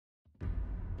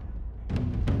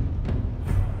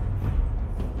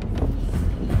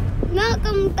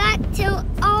Welcome back to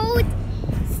Old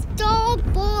Star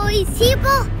Boys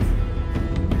people.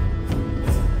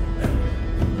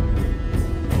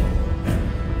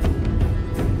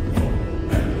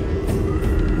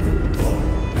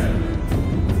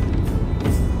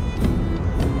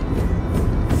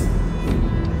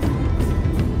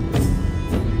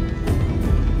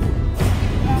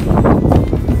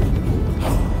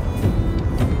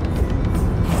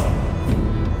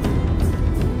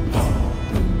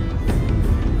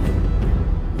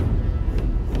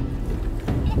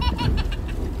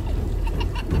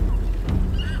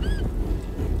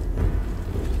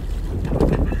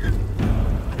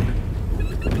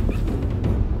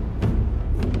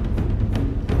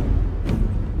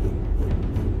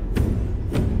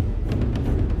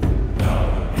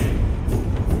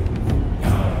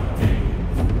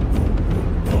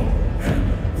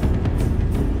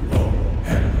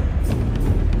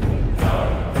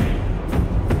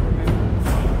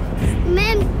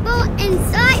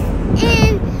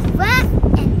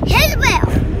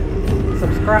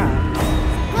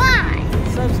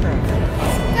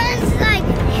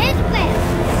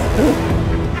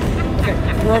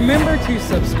 Remember to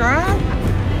subscribe,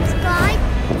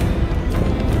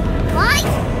 like,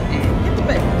 and hit the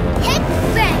bell. Hit the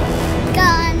bell,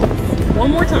 guns.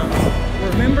 One more time.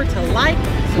 Remember to like,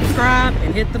 subscribe,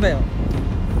 and hit the bell.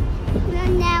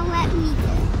 Now let me do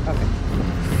it. Okay.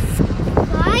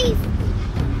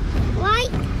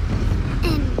 Like,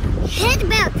 and hit the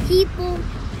bell, people.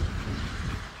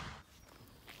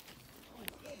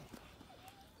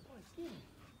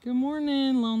 Good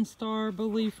morning, Lone Star,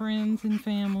 Bully friends and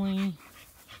family.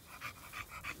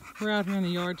 We're out here in the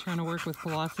yard trying to work with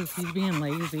Colossus. He's being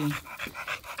lazy.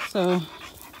 So,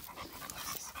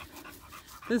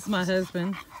 this is my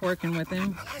husband working with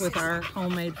him with our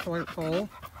homemade flirt pole.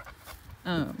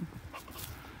 Quit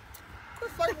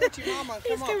fighting with your mama.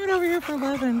 He's coming over here for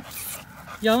loving.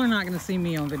 Y'all are not going to see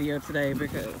me on video today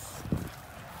because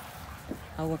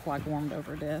I look like warmed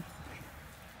over death.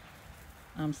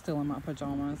 I'm still in my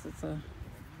pajamas. It's a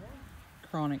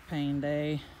chronic pain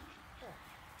day.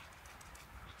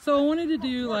 So I wanted to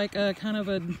do like a kind of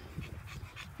an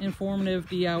informative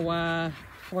DIY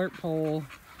flirt pole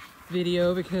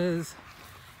video because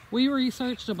we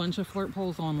researched a bunch of flirt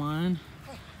poles online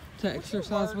to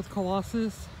exercise with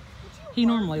Colossus. He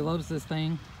normally loves this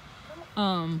thing.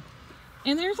 And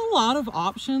there's a lot of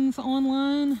options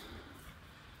online,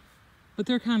 but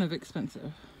they're kind of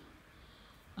expensive.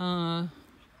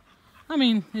 I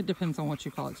mean, it depends on what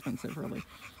you call expensive, really.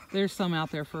 There's some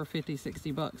out there for 50,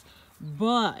 60 bucks.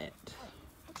 But...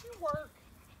 Would you work?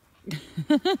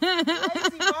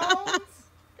 Lazy bones?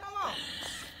 Come on.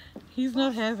 He's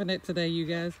not having it today, you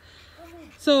guys.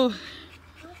 So,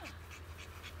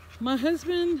 my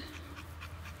husband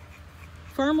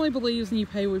firmly believes you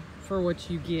pay for what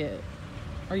you get.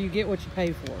 Or you get what you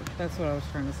pay for. That's what I was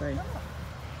trying to say.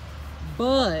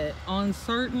 But, on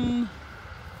certain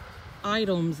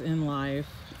items in life,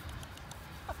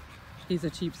 he's a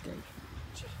cheapskate.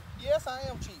 Yes, I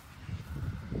am cheap.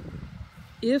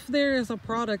 If there is a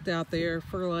product out there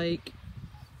for like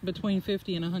between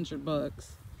 50 and 100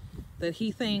 bucks that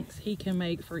he thinks he can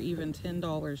make for even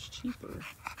 $10 cheaper,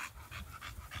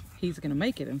 he's gonna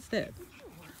make it instead.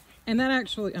 And that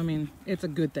actually, I mean, it's a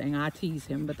good thing. I tease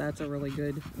him, but that's a really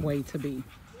good way to be.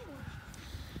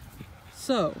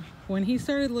 So when he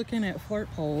started looking at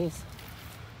flirt poles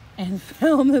and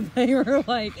found that they were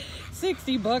like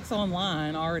 60 bucks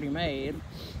online already made,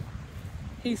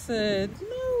 he said,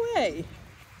 no way.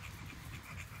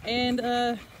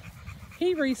 And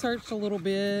he researched a little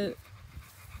bit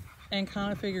and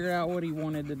kind of figured out what he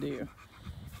wanted to do.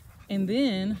 And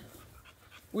then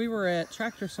we were at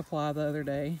Tractor Supply the other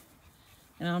day,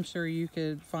 and I'm sure you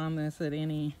could find this at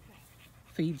any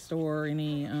feed store,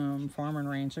 any farm and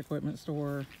ranch equipment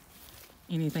store,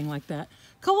 anything like that.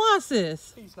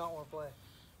 Colossus! He's not want to play.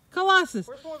 Colossus!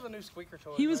 Where's one of the new squeaker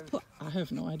toys? He was, I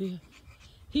have no idea.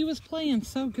 He was playing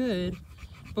so good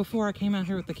before I came out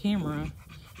here with the camera.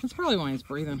 That's probably why he's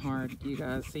breathing hard, you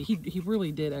guys. See, he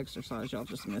really did exercise. Y'all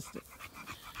just missed it.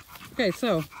 Okay,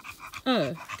 so,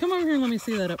 come over here and let me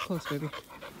see that up close, baby.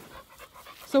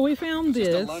 So we found this.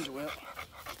 Just a lunge whip.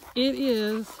 It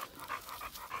is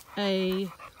a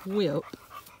whip.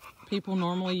 People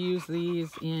normally use these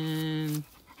in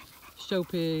show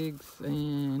pigs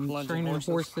and Lunging training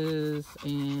horses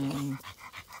and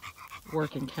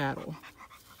working cattle.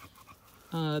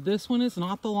 This one is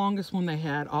not the longest one they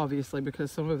had, obviously,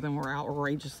 because some of them were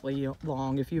outrageously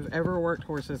long. If you've ever worked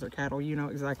horses or cattle, you know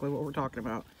exactly what we're talking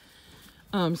about.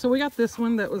 So we got this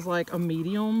one that was like a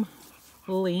medium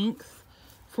length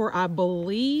for, I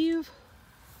believe,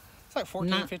 It's like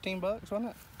 14, 15 bucks,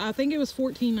 wasn't it? I think it was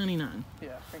 $14.99.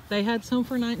 Yeah. They had some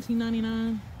for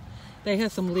 $19.99. They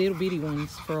had some little bitty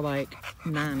ones for like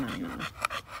 $9.99.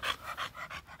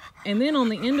 And then on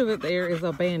the end of it there is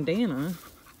a bandana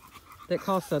that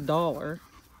costs $1.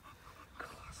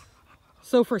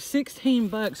 So for 16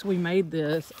 bucks we made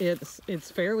this.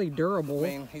 It's fairly durable. I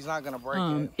mean, he's not gonna break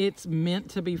it. It's meant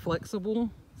to be flexible.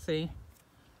 See?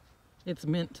 It's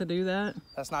meant to do that.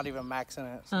 That's not even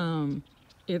maxing it. So.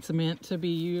 It's meant to be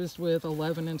used with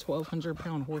 11 and 1,200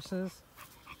 pound horses.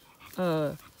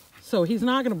 So he's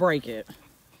not gonna break it.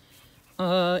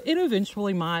 It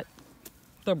eventually might,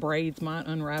 the braids might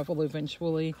unravel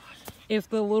eventually. If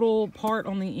the little part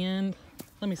on the end,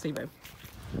 let me see, babe.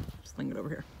 Just sling it over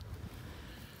here.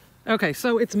 Okay,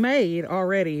 so it's made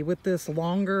already with this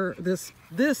longer, this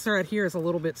right here is a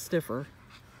little bit stiffer.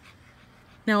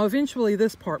 Now eventually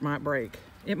this part might break.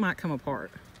 It might come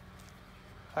apart.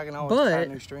 I can always tie a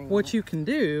new string. But what you can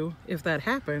do if that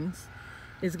happens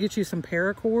is get you some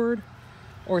paracord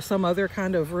or some other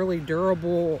kind of really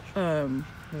durable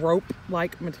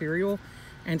rope-like material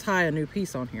and tie a new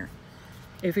piece on here.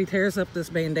 If he tears up this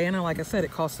bandana, like I said,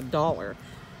 it costs $1.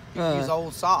 You can use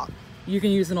old sock. You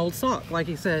can use an old sock, like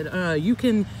he said.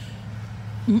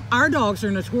 Our dogs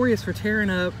are notorious for tearing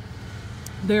up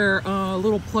their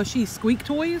little plushy squeak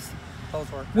toys.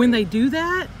 Those work. When they do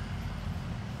that,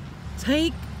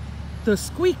 take the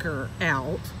squeaker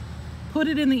out, put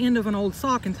it in the end of an old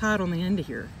sock and tie it on the end of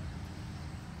here.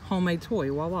 Homemade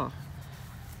toy, voila.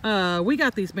 We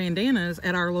got these bandanas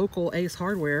at our local Ace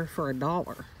Hardware for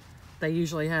 $1. They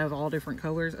usually have all different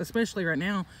colors, especially right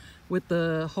now with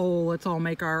the whole let's all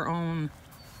make our own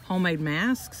homemade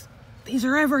masks. These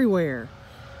are everywhere.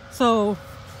 So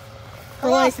for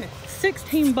like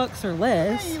 16 bucks or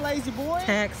less, hey, you lazy boy.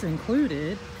 Tax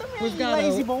included, Here, we've got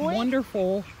a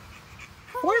wonderful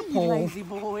flirt pole lazy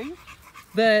boy.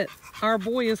 that our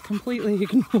boy is completely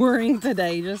ignoring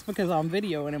today just because I'm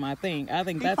videoing him. I think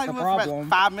that's the problem.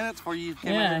 About 5 minutes before you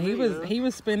came Yeah, in the he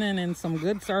was spinning in some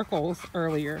good circles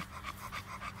earlier.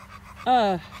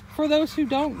 For those who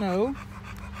don't know,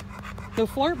 the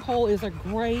flirt pole is a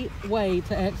great way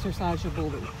to exercise your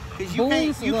bully.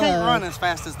 Because you can't run as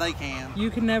fast as they can. You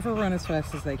can never run as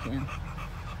fast as they can.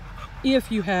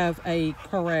 If you have a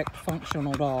correct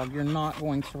functional dog, you're not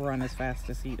going to run as fast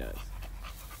as he does.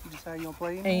 Just how you gonna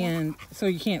play And so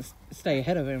you can't stay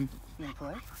ahead of him. You gonna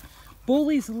play?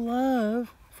 Bullies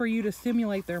love for you to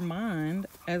stimulate their mind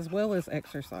as well as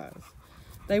exercise.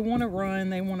 They want to run,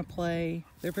 they want to play.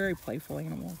 They're very playful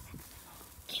animals.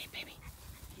 Get it, baby.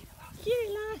 Get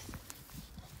it, Loss.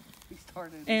 He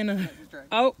started. And,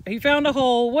 oh, he found a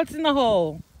hole. What's in the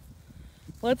hole?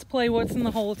 Let's play what's in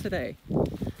the hole today.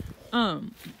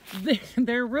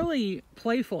 They're really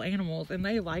playful animals and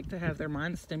they like to have their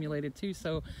minds stimulated too.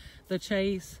 So the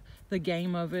chase, the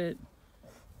game of it,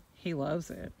 he loves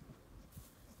it.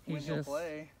 He's just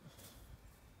play.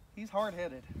 He's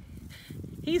hard-headed.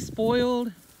 He's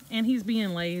spoiled and he's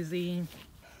being lazy.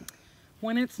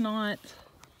 When it's not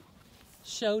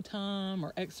showtime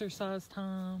or exercise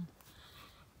time,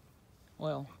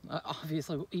 well,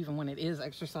 obviously even when it is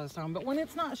exercise time, but when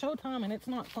it's not showtime and it's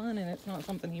not fun and it's not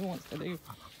something he wants to do,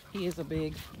 he is a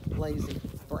big lazy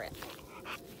brat.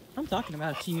 I'm talking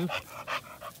about you.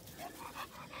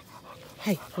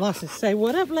 Hey, Losses, say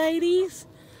what up, ladies.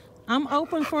 I'm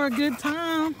open for a good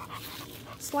time.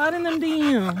 Slide in them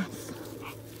DMs.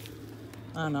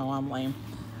 I know, I'm lame.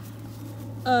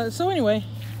 So anyway,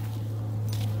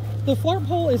 the flirt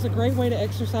pole is a great way to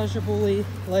exercise your bully.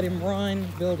 Let him run,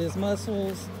 build his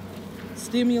muscles,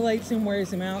 stimulates him,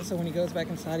 wears him out, so when he goes back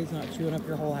inside, he's not chewing up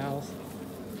your whole house.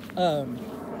 How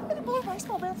many blue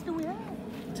baseball bats do we have?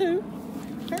 2.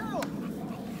 Carol.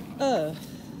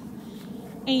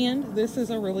 And this is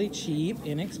a really cheap,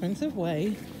 inexpensive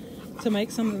way to make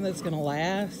something that's going to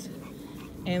last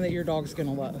and that your dog's going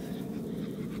to love.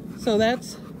 So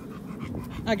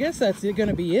I guess that's going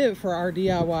to be it for our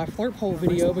DIY flirt pole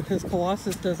video because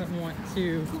Colossus doesn't want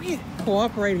to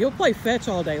cooperate. He'll play fetch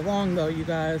all day long though, you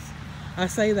guys. I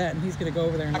say that and he's going to go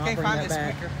over there and not bring that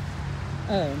back.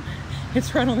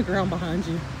 It's right on the ground behind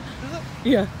you. Is it?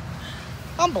 Yeah.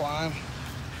 I'm blind.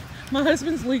 My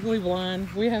husband's legally blind.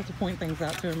 We have to point things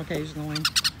out to him occasionally.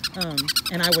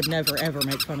 And I would never, ever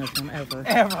make fun of him, ever.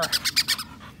 Ever.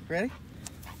 Ready?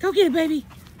 Go get it, baby.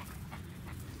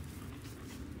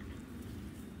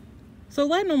 So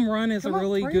letting them run is a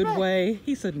really good way.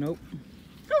 He said nope.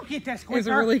 Go get that squeaker. It's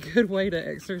a really good way to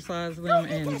exercise them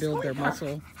and build their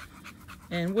muscle.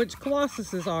 And which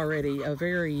Colossus is already a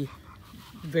very,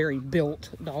 very built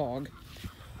dog.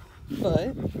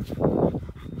 But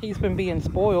he's been being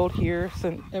spoiled here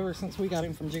ever since we got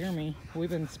him from Jeremy. We've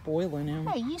been spoiling him.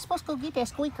 Hey, you supposed to go get that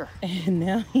squeaker. And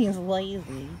now he's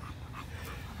lazy.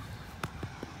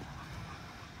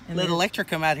 And Let Electra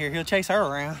come out here. He'll chase her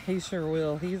around. he sure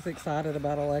will. He's excited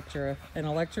about Electra. And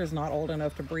Electra's not old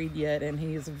enough to breed yet. And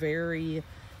he's very,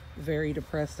 very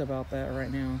depressed about that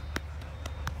right now.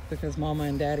 Because Mama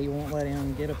and Daddy won't let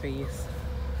him get a piece.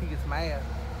 He gets mad.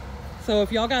 So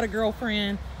if y'all got a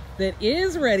girlfriend that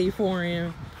is ready for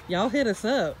him, y'all hit us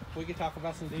up. We can talk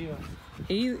about some deals.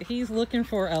 He's looking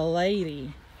for a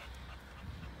lady.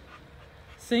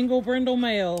 Single brindle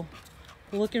male.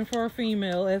 Looking for a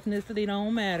female. Ethnicity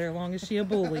don't matter as long as she a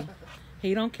bully.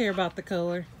 He don't care about the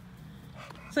color.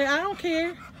 Say, I don't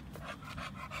care.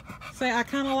 Say, I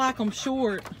kind of like them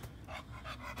short.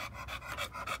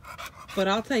 But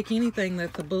I'll take anything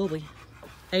that's a bully.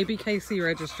 ABKC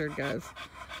registered, guys.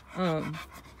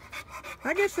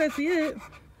 I guess that's it.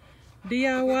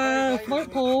 DIY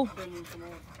flirt pole.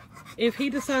 If he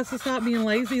decides to stop being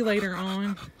lazy later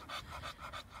on,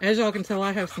 as y'all can tell,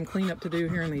 I have some cleanup to do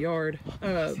here in the yard.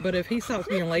 But if he stops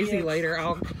being lazy later,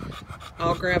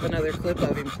 I'll grab another clip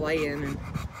of him playing, and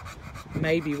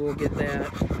maybe we'll get that.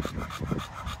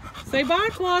 Say bye,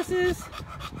 Colossus.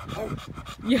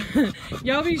 Yeah,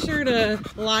 y'all be sure to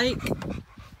like,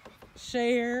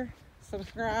 share,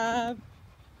 subscribe,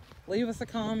 leave us a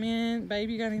comment. Babe,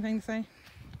 you got anything to say?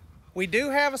 We do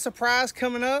have a surprise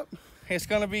coming up. It's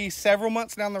going to be several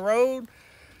months down the road.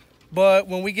 But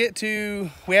when we get to,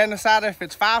 we haven't decided if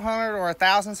it's 500 or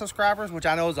 1,000 subscribers, which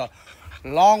I know is a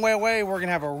long way away. We're going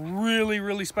to have a really,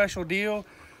 really special deal.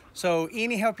 So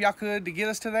any help y'all could to get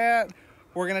us to that,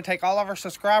 we're going to take all of our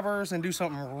subscribers and do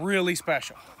something really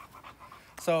special.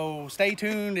 So stay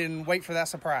tuned and wait for that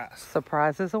surprise.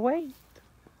 Surprises await.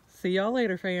 See y'all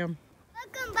later, fam.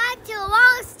 Welcome back to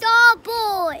Lost Star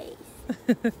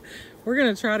Boys. We're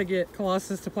going to try to get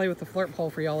Colossus to play with the flirt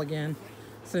pole for y'all again,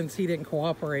 since he didn't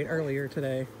cooperate earlier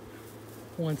today.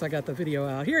 Once I got the video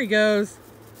out. Here he goes.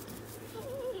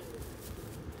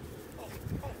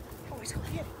 Oh, he's going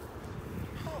to get it.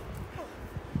 Oh,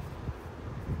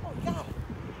 he got it.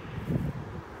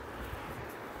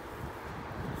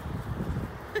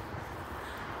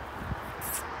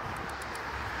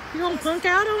 You gonna punk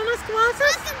out on us, Colossus?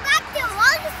 Welcome back to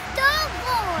Lost Star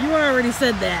Boys. You already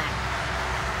said that.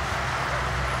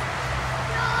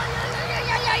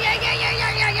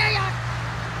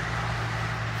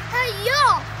 Hey, yo.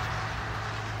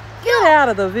 Get out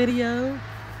of the video.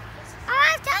 I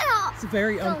have to tell It's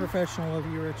very unprofessional of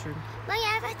you, Richard. I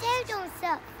have to tell them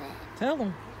something. Tell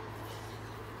them.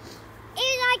 And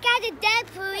I got a dead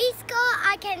police car.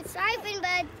 I can swipe it,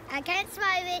 but I can't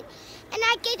swipe it. And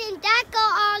I get in that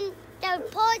car on the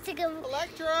Portugal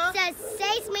Electra. that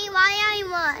saves me while I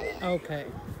run. Okay.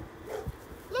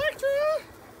 Electra.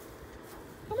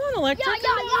 Come on, Electra.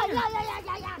 Come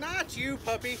on. Not you,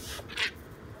 puppy.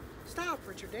 Stop,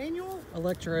 Richard Daniel.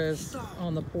 Electra is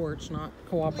on the porch, not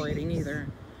cooperating either.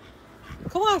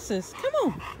 Colossus, come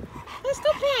on. Let's go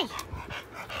play.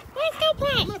 Let's go I'm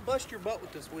play. going to bust your butt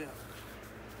with this whip.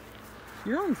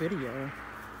 You're on video.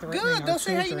 Good. Don't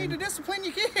say how you need to discipline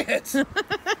your kids.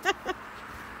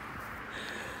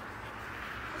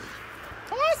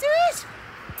 Colossus.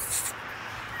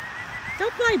 Go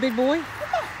play, big boy.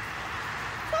 Come on.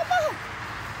 Come on.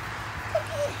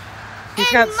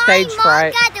 He's got stage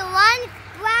fright. Got the one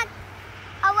black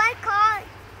car.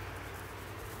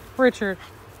 Richard,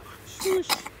 shush.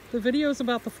 The video's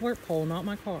about the flirt pole, not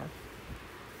my car.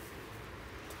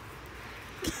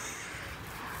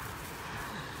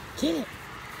 Get it.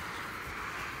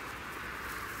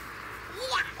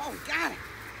 Yeah. Oh, got it.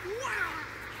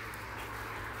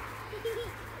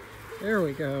 There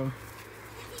we go.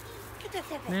 Get that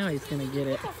football. Now he's gonna get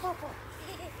it. Get that football.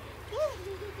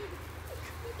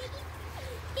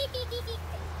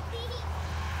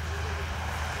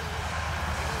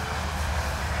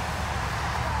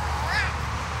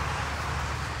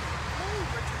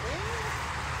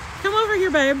 Come over here,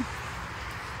 babe.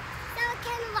 So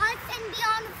can Watson be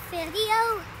on the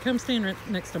video? Come stand right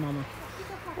next to Mama.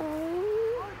 I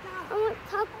want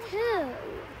top two.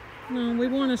 No, we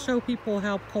want to show people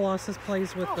how Colossus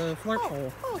plays with the flirt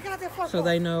pole, Oh, got that football. so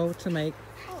they know to make,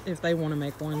 if they want to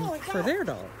make one for their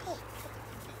dogs.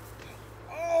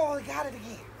 Oh, I got it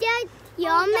again. Dad,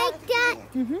 y'all make that?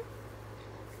 Mm-hmm.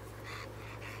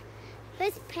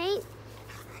 Let's paint.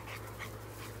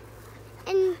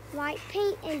 And white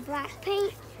paint and black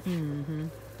paint. Mm-hmm.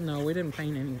 No, we didn't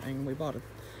paint anything. We bought it.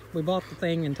 We bought the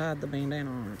thing and tied the bandana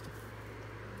on it.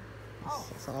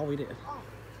 That's all we did.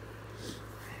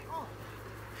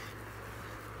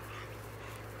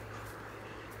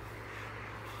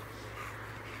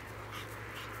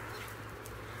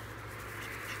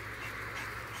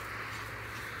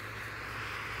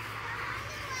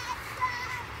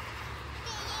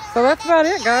 So that's about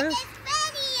it, guys.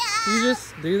 You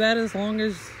just do that as long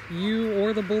as you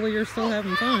or the bully are still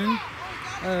having fun.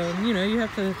 You know, you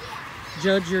have to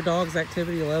judge your dog's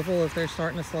activity level if they're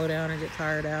starting to slow down or get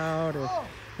tired out, or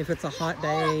if it's a hot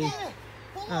day.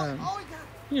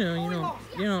 You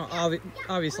know,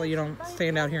 obviously you don't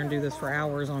stand out here and do this for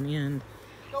hours on end.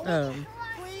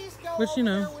 But you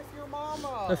know,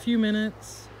 a few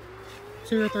minutes,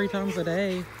 2 or 3 times a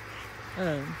day,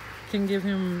 can give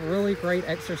him really great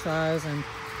exercise and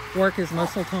work his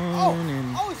muscle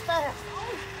tone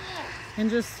and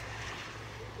just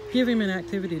give him an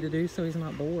activity to do so he's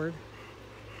not bored.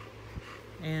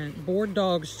 And bored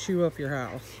dogs chew up your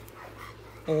house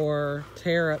or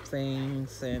tear up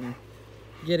things and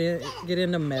get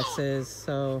into messes.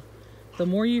 So the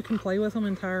more you can play with them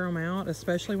and tire them out,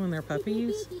 especially when they're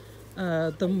puppies,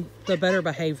 the better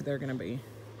behaved they're going to be.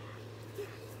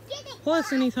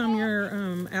 Plus, anytime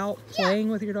you're out playing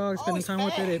with your dog, spending time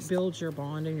with it, it builds your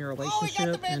bond and your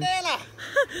relationship. And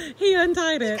he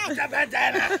untied it. Got the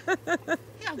bandana.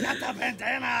 Got the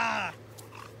bandana.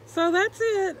 So that's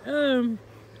it.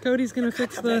 Cody's gonna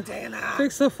fix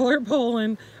the flirt pole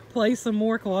and play some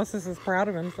more. Colossus is proud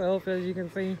of himself, as you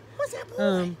can see.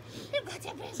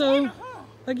 So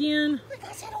again,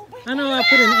 I know I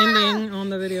put an ending on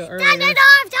the video earlier. Turn it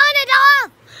off! Turn it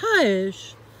off!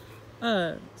 Hush.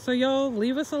 So y'all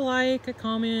leave us a like, a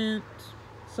comment,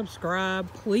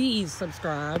 subscribe. Please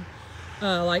subscribe.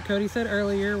 Like Cody said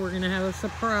earlier, we're gonna have a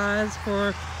surprise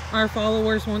for our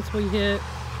followers once we hit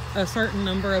a certain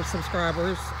number of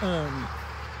subscribers.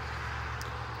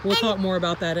 We'll talk more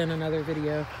about that in another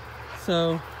video.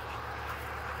 So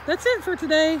that's it for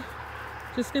today.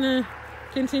 Just gonna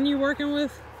continue working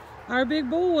with our big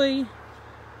boy.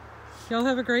 Y'all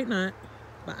have a great night.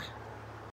 Bye.